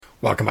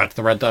Welcome back to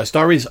the Red Dice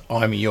Diaries.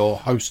 I'm your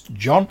host,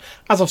 John.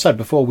 As I've said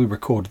before, we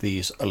record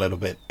these a little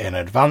bit in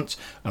advance,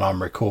 and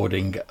I'm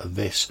recording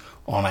this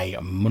on a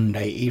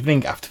Monday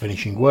evening after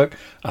finishing work.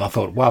 And I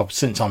thought, well,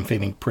 since I'm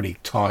feeling pretty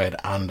tired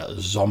and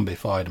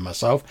zombified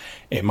myself,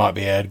 it might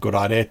be a good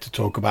idea to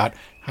talk about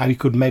how you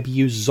could maybe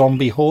use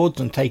zombie hordes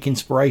and take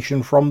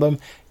inspiration from them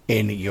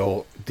in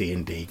your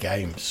D&D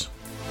games.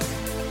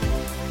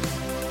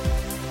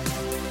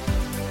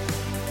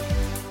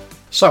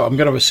 So I'm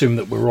going to assume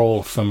that we're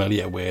all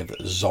familiar with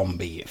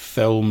zombie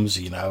films,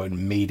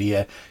 and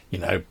media,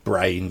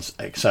 Brains,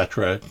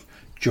 etc.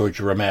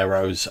 George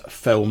Romero's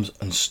films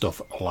and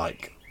stuff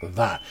like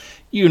that.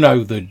 You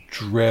know the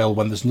drill.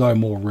 When there's no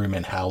more room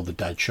in hell, the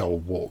dead shall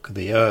walk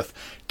the earth.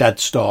 Dead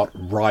start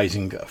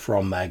rising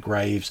from their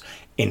graves,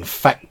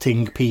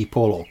 infecting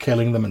people or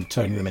killing them and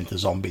turning them into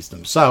zombies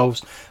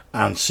themselves,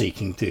 and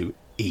seeking to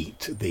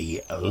eat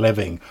the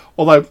living.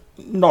 Although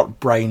not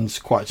brains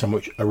quite so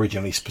much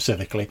originally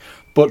specifically,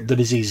 but the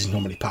disease is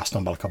normally passed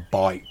on by like a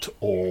bite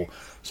or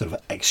sort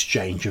of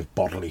exchange of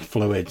bodily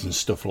fluids and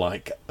stuff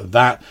like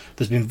that.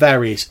 There's been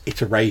various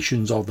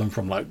iterations of them,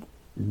 from like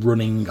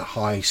running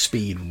high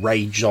speed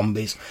rage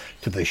zombies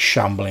to the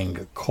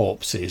shambling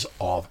corpses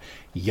of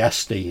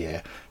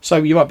yesteryear. So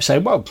you might be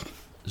saying, well,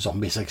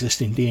 zombies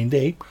exist in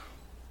D&D.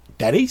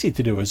 Dead easy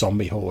to do a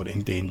zombie horde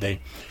in D&D.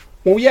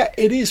 Well, yeah,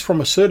 it is from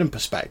a certain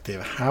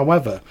perspective.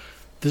 However,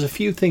 there's a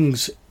few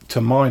things to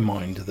my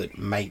mind that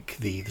make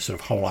the sort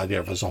of whole idea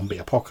of a zombie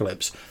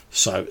apocalypse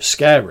so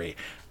scary.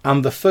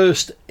 And the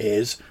first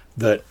is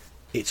that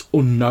it's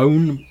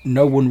unknown.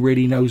 No one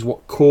really knows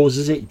what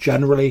causes it.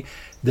 Generally,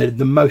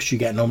 the most you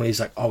get normally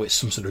is like, oh, it's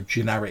some sort of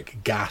generic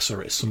gas,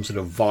 or it's some sort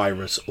of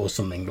virus or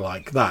something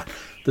like that.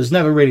 There's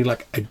never really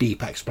like a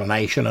deep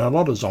explanation, and a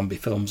lot of zombie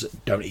films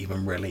don't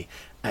even really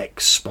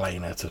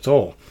explain it at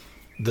all.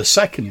 The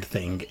second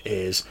thing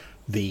is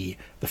the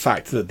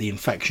fact that the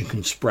infection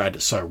can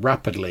spread so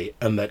rapidly,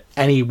 and that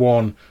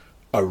anyone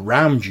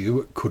around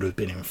you could have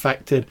been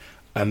infected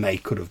and they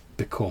could have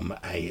become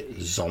a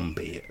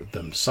zombie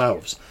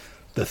themselves.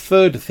 The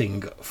third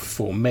thing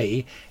for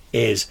me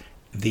is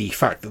the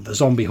fact that the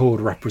zombie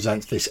horde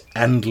represents this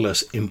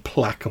endless,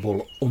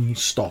 implacable,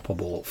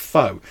 unstoppable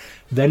foe.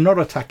 They're not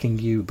attacking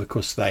you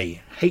because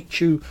they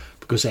hate you,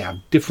 because they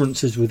have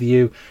differences with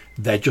you.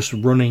 They're just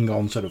running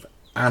on sort of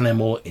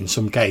animal, in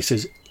some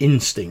cases,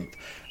 instinct,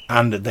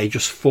 and they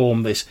just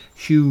form this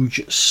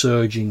huge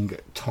surging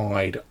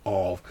tide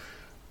of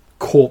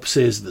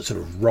corpses that sort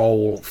of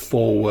roll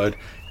forward,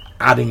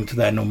 adding to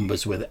their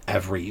numbers with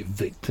every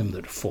victim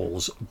that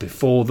falls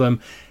before them.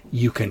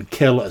 You can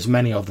kill as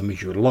many of them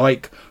as you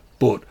like,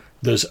 but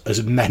there's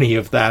as many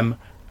of them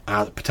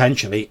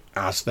potentially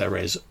as there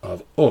is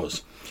of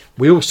us.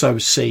 We also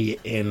see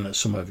in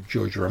some of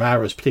George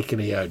Romero's,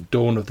 particularly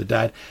Dawn of the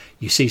Dead,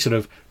 you see sort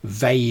of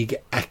vague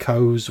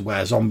echoes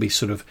where zombies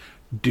sort of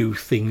do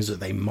things that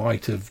they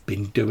might have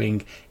been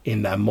doing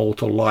in their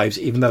mortal lives.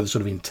 Even though the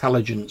sort of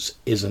intelligence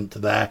isn't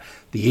there,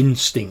 the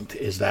instinct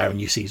is there,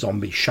 and you see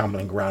zombies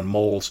shambling around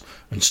malls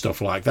and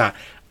stuff like that,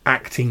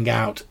 acting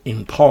out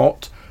in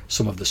part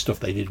some of the stuff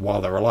they did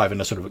while they were alive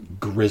in a sort of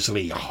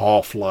grisly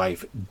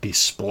Half-Life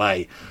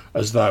display,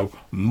 as though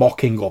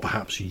mocking or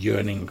perhaps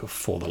yearning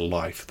for the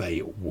life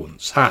they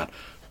once had.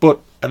 But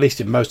at least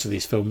in most of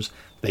these films,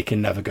 they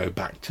can never go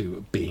back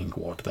to being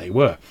what they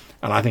were.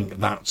 And I think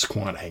that's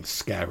quite a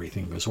scary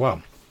thing as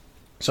well.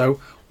 So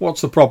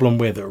what's the problem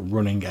with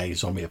running a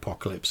zombie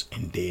apocalypse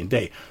in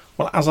D&D?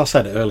 Well, as I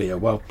said earlier,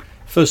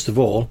 first of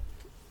all,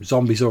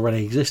 zombies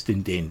already exist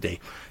in D&D.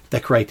 They're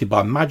created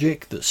by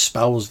magic. There's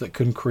spells that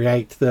can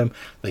create them.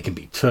 They can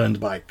be turned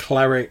by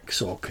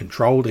clerics or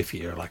controlled if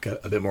you're like a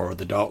bit more of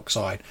the dark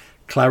side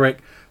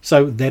cleric.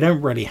 So they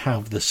don't really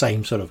have the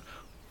same sort of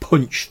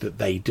punch that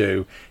they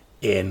do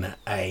in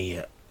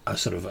a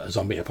sort of a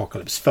zombie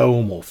apocalypse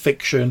film or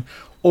fiction.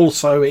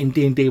 Also, in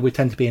D&D, we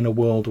tend to be in a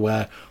world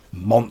where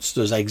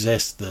monsters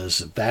exist. There's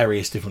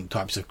various different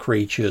types of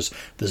creatures.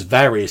 There's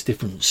various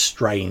different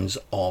strains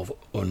of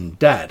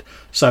undead.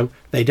 So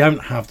they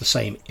don't have the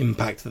same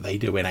impact that they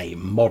do in a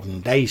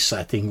modern day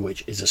setting,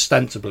 which is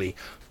ostensibly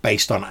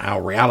based on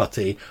our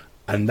reality.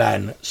 And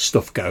then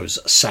stuff goes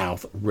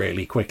south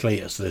really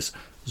quickly as this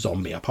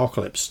zombie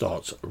apocalypse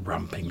starts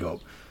ramping up.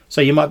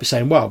 So you might be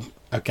saying, well,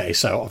 okay,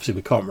 so obviously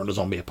we can't run a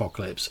zombie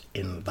apocalypse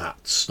in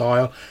that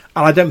style.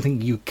 And I don't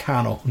think you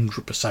can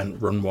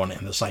 100% run one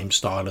in the same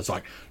style as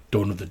like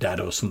Dawn of the Dead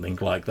or something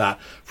like that.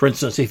 For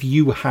instance, if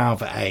you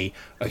have a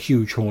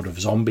huge horde of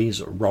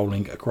zombies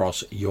rolling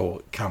across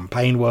your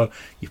campaign world,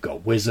 you've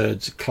got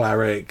wizards,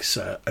 clerics,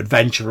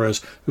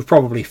 adventurers who've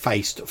probably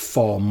faced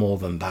far more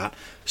than that.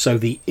 So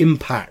the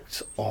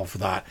impact of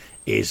that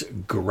is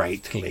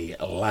greatly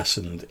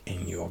lessened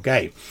in your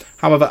game.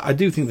 However, I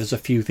do think there's a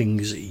few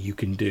things you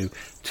can do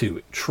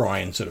to try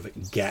and sort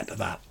of get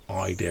that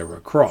idea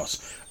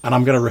across. And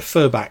I'm going to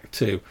refer back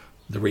to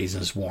the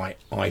reasons why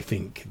I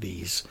think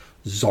these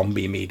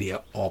zombie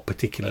media are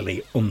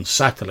particularly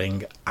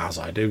unsettling as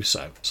I do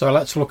so. So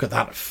let's look at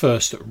that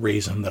first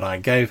reason that I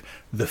gave,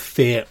 the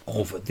fear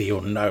of the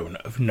unknown,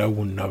 of no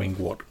one knowing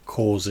what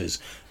causes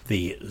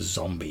the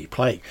zombie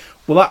plague.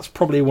 Well, that's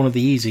probably one of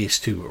the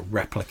easiest to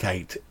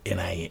replicate in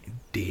a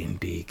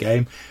D&D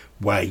game,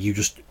 where you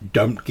just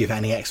don't give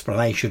any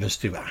explanation as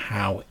to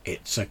how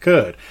it's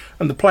occurred.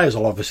 And the players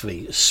will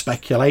obviously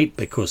speculate,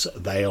 because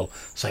they'll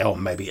say, oh,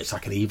 maybe it's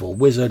like an evil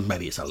wizard,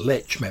 maybe it's a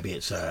lich, maybe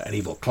it's an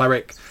evil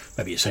cleric,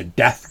 maybe it's a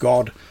death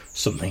god,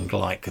 something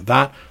like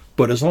that.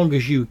 But as long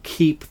as you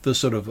keep the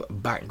sort of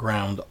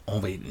background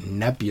of it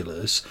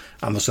nebulous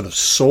and the sort of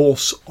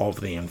source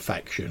of the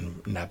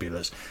infection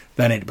nebulous,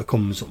 then it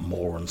becomes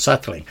more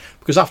unsettling.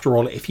 Because after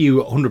all, if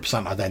you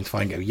 100%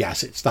 identify and go,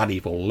 yes, it's that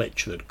evil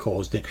lich that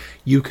caused it,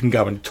 you can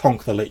go and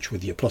tonk the lich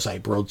with your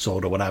 +8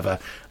 broadsword or whatever,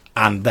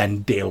 and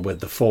then deal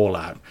with the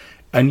fallout.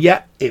 And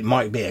yet, it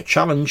might be a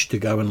challenge to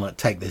go and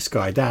take this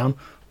guy down,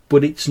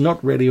 but it's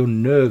not really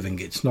unnerving,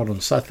 it's not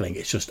unsettling,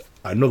 it's just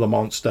another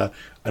monster,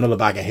 another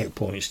bag of hit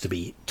points to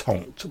be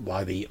tonked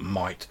by the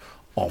might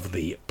of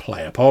the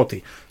player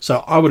party. So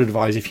I would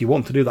advise, if you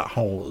want to do that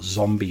whole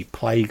zombie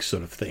plague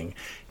sort of thing,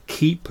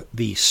 keep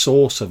the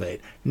source of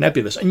it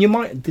nebulous. And you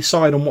might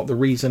decide on what the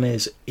reason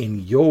is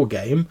in your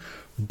game,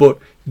 but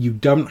you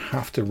don't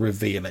have to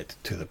reveal it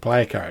to the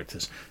player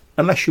characters,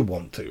 unless you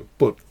want to.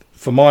 But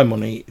for my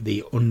money,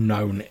 the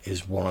unknown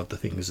is one of the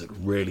things that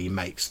really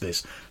makes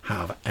this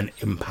have an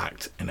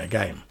impact in a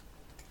game.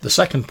 The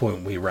second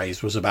point we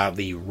raised was about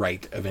the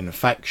rate of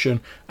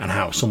infection and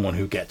how someone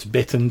who gets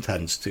bitten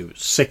tends to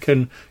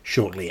sicken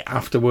shortly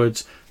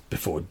afterwards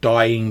before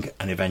dying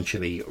and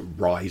eventually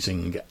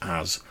rising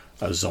as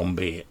a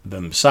zombie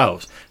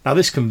themselves. Now,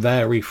 this can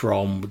vary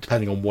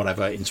depending on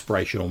whatever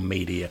inspirational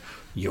media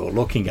you're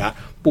looking at,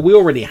 but we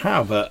already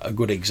have a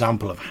good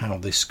example of how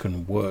this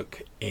can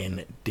work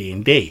in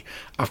D&D.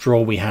 After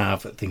all, we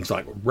have things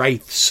like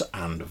wraiths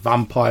and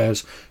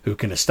vampires who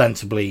can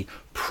ostensibly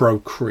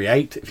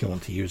procreate, if you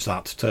want to use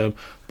that term,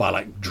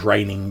 by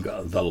draining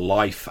the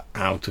life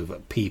out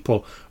of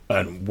people.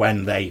 And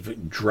when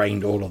they've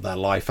drained all of their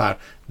life out,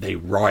 they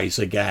rise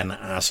again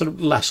as sort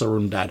of lesser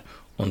undead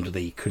under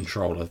the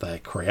control of their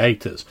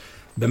creators.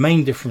 The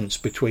main difference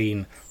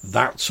between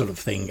that sort of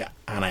thing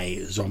and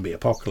a zombie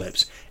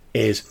apocalypse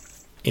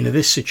is, in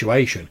this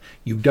situation,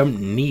 you don't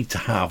need to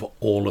have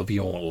all of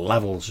your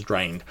levels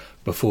drained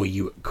before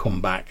you come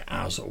back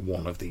as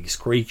one of these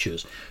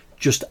creatures.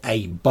 Just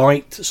a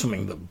bite,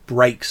 something that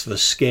breaks the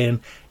skin,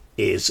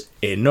 is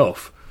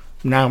enough.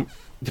 Now,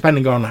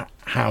 depending on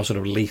how sort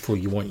of lethal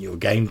you want your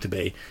game to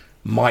be,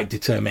 might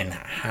determine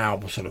how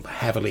sort of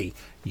heavily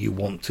you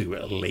want to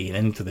lean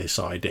into this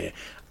idea.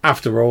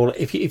 After all,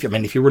 if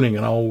you're running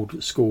an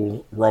old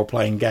school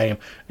role-playing game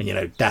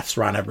and death's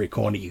around every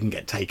corner, you can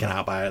get taken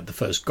out by the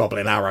first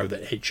goblin arrow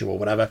that hits you or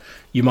whatever,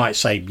 you might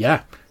say,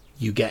 yeah,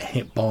 you get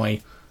hit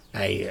by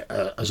a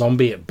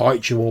zombie, it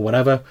bites you or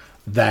whatever,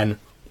 then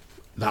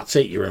that's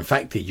it, you're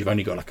infected. You've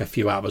only got a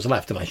few hours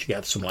left unless you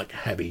get some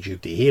heavy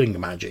duty healing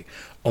magic.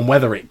 And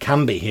whether it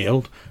can be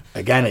healed,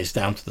 again, is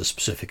down to the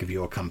specific of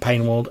your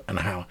campaign world and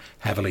how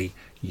heavily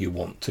you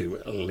want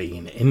to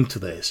lean into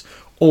this.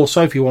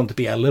 Also, if you want to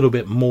be a little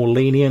bit more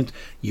lenient,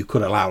 you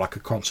could allow a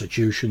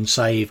constitution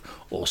save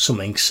or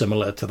something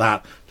similar to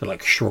that to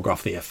shrug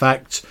off the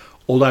effects.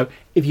 Although,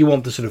 if you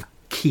want to sort of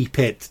keep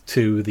it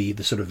to the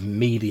sort of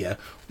media,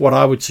 what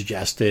I would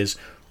suggest is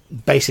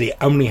basically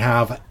only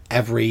have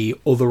every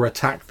other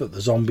attack that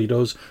the zombie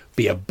does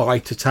be a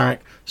bite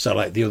attack.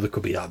 So the other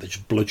could be either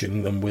just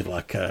bludgeoning them with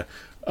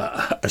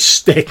a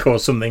stick or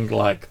something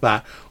like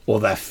that, or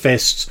their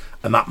fists,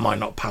 and that might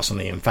not pass on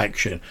the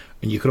infection.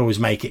 And you can always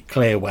make it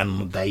clear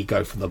when they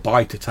go for the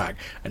bite attack,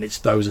 and it's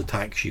those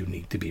attacks you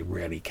need to be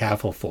really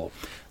careful for.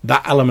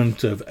 That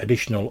element of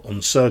additional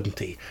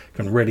uncertainty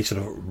can really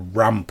sort of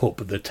ramp up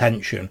the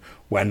tension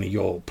when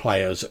your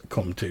players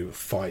come to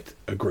fight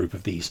a group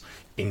of these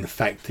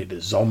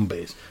infected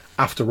zombies.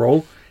 After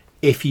all,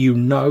 if you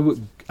know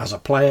as a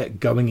player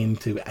going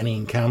into any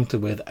encounter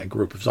with a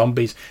group of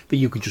zombies that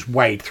you can just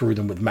wade through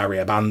them with merry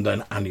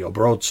abandon and your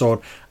broadsword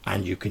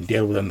and you can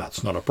deal with them,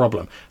 that's not a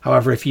problem.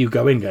 However, if you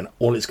go in and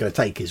all it's going to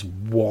take is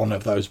one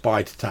of those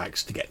bite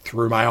attacks to get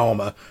through my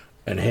armour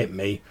and hit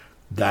me,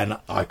 then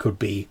I could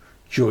be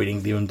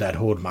joining the undead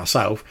horde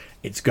myself.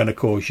 It's going to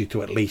cause you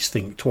to at least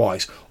think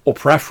twice, or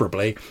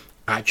preferably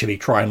actually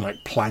try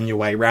and plan your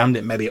way around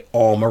it, maybe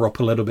armour up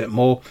a little bit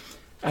more.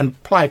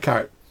 And player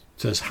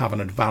characters have an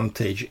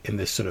advantage in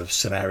this sort of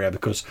scenario,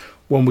 because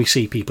when we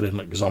see people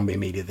in zombie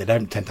media, they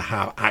don't tend to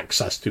have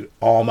access to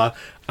armour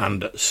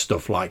and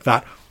stuff like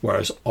that,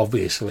 whereas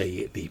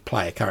obviously the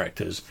player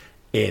characters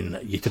in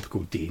your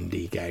typical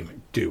D&D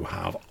game do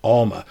have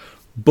armour.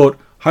 But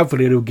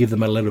hopefully it'll give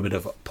them a little bit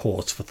of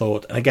pause for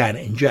thought, and again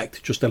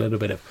inject just a little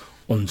bit of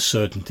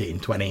uncertainty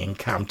into any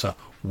encounter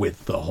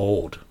with the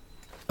horde.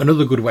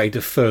 Another good way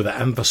to further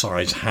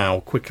emphasise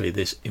how quickly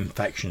this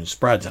infection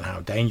spreads and how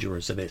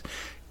dangerous it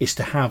is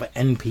to have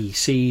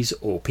NPCs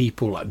or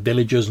people like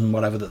villagers and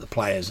whatever that the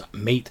players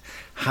meet,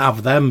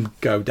 have them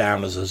go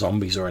down as the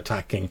zombies are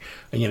attacking.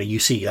 And you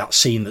see that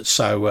scene that's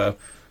so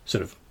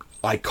sort of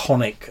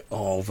iconic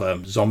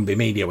of zombie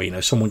media,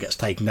 where someone gets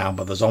taken down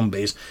by the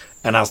zombies,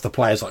 and as the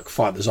players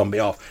fight the zombie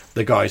off,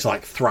 the guy's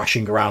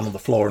thrashing around on the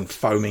floor and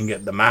foaming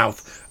at the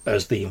mouth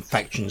as the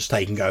infection's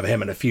taking over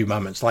him, and a few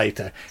moments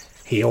later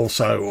he or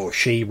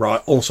she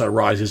also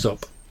rises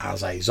up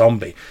as a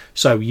zombie.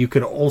 So you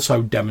can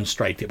also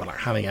demonstrate it by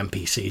having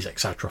NPCs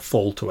etc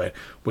fall to it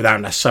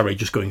without necessarily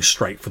just going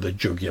straight for the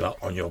jugular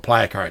on your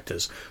player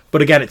characters.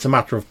 But again, it's a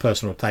matter of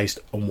personal taste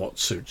and what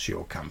suits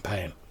your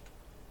campaign.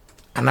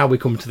 And now we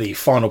come to the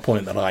final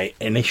point that I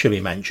initially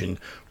mentioned,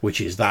 which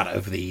is that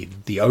of the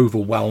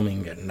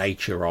overwhelming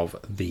nature of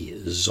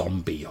the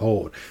zombie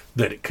horde,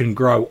 that it can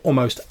grow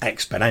almost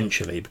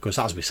exponentially, because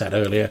as we said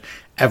earlier,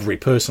 every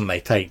person they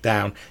take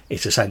down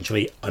is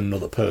essentially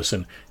another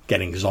person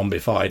getting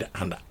zombified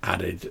and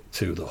added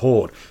to the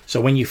horde. So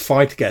when you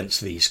fight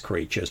against these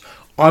creatures,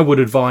 I would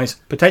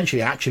advise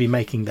potentially actually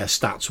making their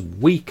stats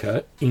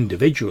weaker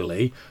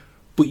individually,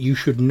 but you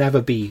should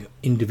never be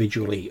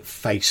individually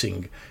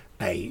facing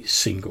a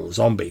single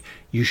zombie.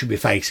 You should be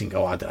facing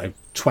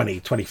 20,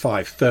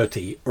 25,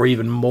 30 or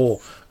even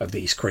more of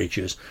these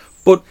creatures,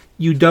 but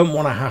you don't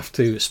want to have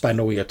to spend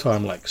all your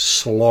time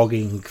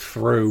slogging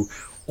through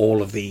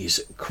all of these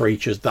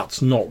creatures.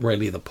 That's not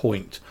really the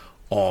point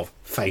of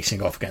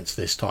facing off against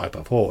this type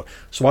of horde.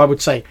 So I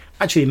would say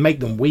actually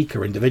make them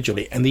weaker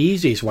individually, and the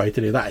easiest way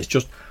to do that is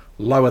just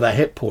lower the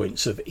hit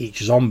points of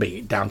each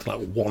zombie down to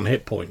 1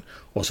 hit point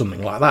or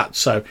something like that.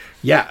 So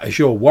yeah, as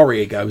your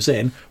warrior goes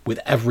in, with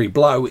every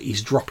blow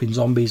he's dropping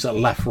zombies at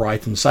left,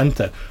 right and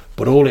centre,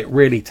 but all it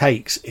really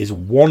takes is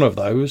one of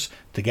those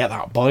to get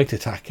that bite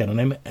attack in on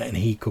him, and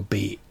he could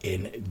be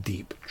in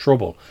deep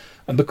trouble.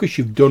 And because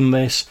you've done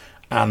this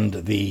and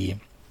the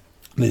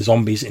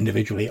zombies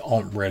individually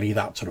aren't really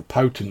that sort of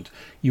potent,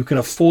 you can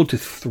afford to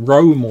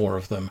throw more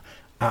of them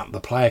at the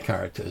player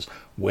characters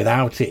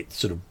without it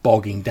sort of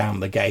bogging down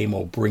the game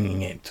or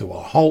bringing it to a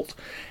halt.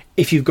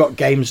 If you've got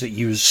games that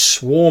use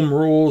swarm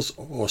rules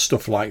or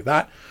stuff like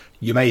that,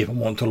 you may even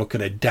want to look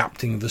at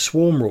adapting the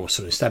swarm rules.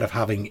 So instead of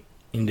having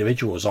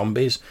individual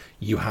zombies,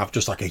 you have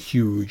just a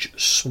huge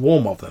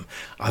swarm of them.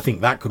 I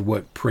think that could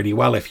work pretty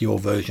well if your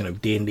version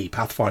of D&D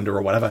Pathfinder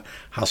or whatever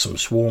has some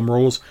swarm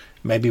rules.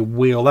 Maybe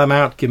wheel them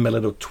out, give them a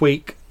little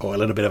tweak or a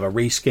little bit of a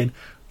reskin,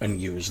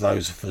 and use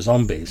those for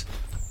zombies.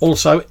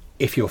 Also,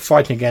 if you're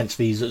fighting against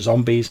these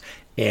zombies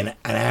in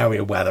an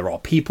area where there are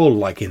people,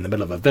 like in the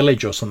middle of a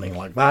village or something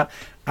like that,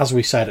 as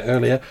we said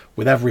earlier,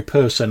 with every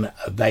person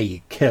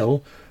they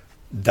kill,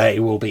 they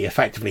will be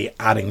effectively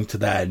adding to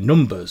their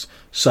numbers.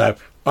 So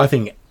I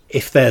think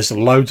if there's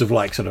loads of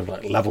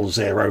level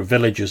 0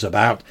 villagers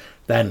about,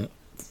 then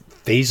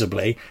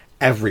feasibly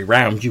every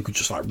round you could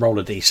just roll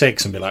a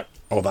d6 and be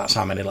oh, that's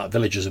how many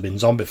villagers have been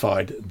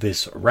zombified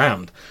this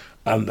round.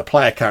 And the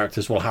player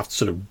characters will have to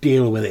sort of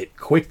deal with it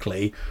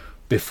quickly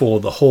before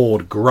the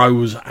horde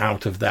grows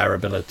out of their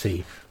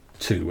ability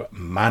to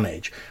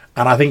manage.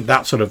 And I think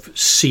that sort of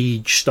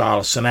siege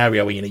style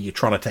scenario where you're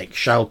trying to take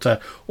shelter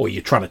or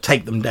you're trying to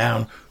take them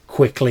down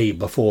quickly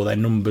before their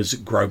numbers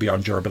grow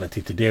beyond your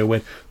ability to deal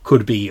with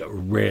could be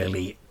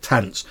really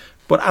tense.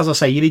 But as I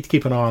say, you need to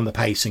keep an eye on the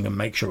pacing and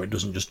make sure it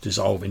doesn't just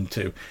dissolve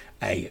into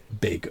a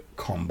big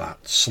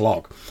combat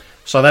slog.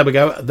 So there we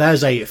go.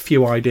 There's a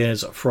few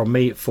ideas from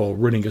me for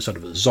running a sort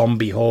of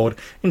zombie horde,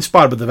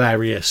 inspired by the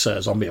various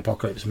zombie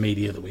apocalypse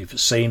media that we've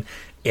seen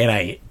in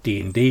a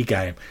D&D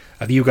game.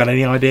 Have you got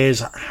any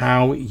ideas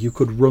how you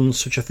could run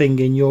such a thing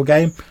in your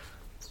game?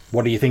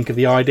 What do you think of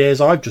the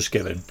ideas I've just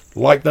given?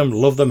 Like them,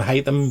 love them,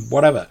 hate them,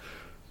 whatever.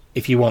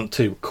 If you want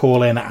to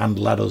call in and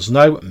let us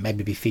know,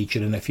 maybe be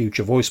featured in a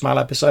future voicemail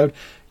episode,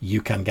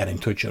 you can get in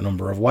touch a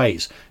number of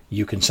ways.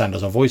 You can send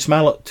us a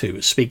voicemail to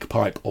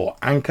SpeakPipe or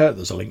Anchor.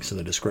 There's a link in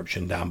the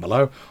description down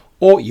below.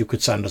 Or you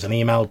could send us an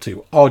email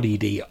to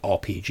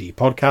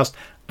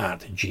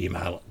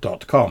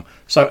rddrpgpodcast@gmail.com.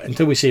 So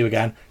until we see you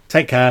again,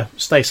 take care,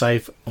 stay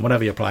safe, and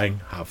whenever you're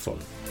playing, have fun.